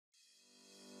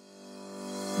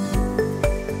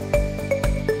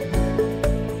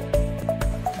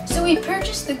we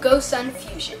purchased the GOSUN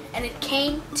Fusion, and it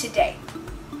came today.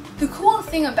 The cool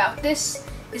thing about this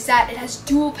is that it has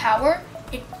dual power.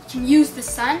 It can use the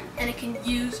sun and it can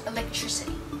use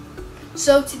electricity.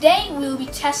 So today we will be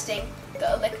testing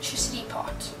the electricity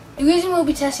part. The reason we'll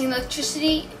be testing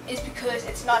electricity is because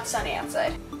it's not sunny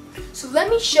outside. So let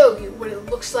me show you what it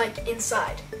looks like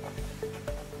inside.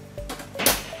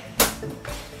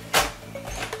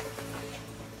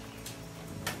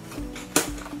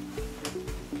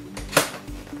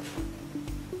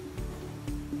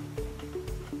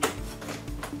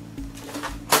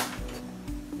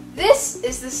 This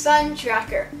is the sun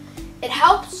tracker. It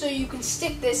helps so you can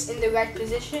stick this in the right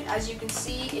position. As you can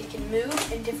see, it can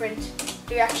move in different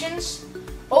directions.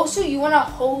 Also, you want to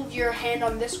hold your hand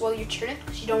on this while you turn it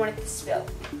because you don't want it to spill.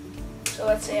 So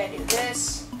let's say I do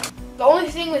this. The only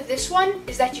thing with this one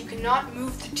is that you cannot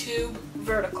move the tube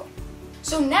vertical.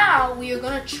 So now we are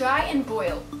going to try and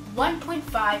boil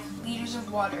 1.5 liters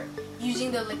of water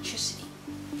using the electricity.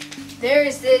 There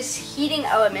is this heating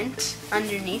element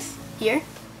underneath here.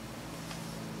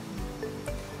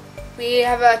 We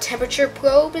have a temperature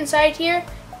probe inside here.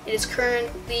 It is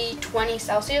currently 20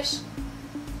 Celsius.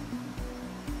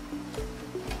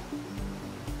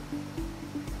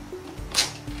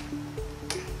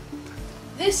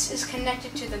 This is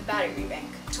connected to the battery bank.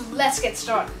 So let's get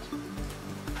started.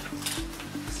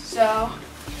 So,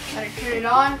 gotta turn it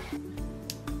on.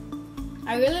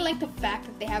 I really like the fact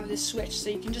that they have this switch, so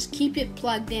you can just keep it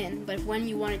plugged in, but when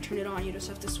you want to turn it on, you just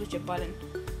have to switch a button.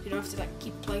 You don't have to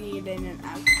keep plugging it in and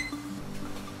out.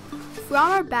 From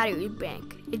our battery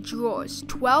bank, it draws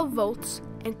 12 volts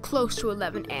and close to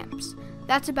 11 amps.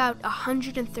 That's about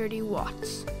 130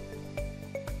 watts.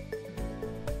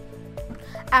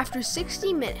 After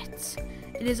 60 minutes,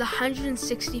 it is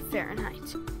 160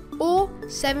 Fahrenheit, or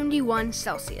 71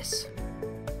 Celsius.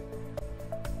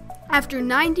 After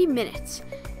 90 minutes,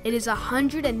 it is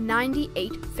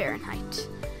 198 Fahrenheit,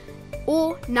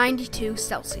 or 92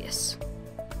 Celsius.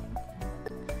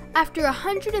 After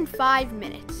 105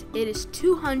 minutes, it is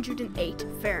 208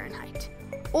 Fahrenheit,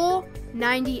 or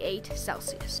 98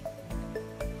 Celsius.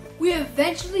 We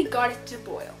eventually got it to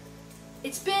boil.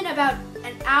 It's been about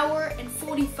an hour and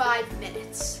 45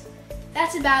 minutes.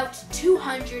 That's about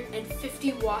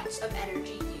 250 watts of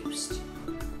energy used.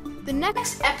 The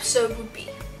next episode would be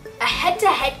a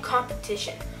head-to-head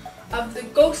competition of the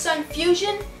GOSUN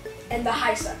Fusion and the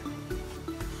HiSun.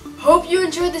 Hope you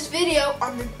enjoyed this video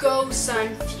on the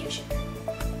GOSUN Fusion.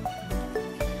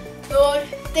 Lord,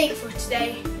 thank you for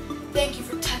today. Thank you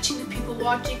for touching the people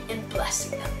watching and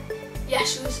blessing them. In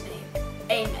Yeshua's name,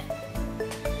 amen.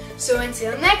 So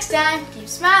until next time, keep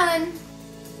smiling.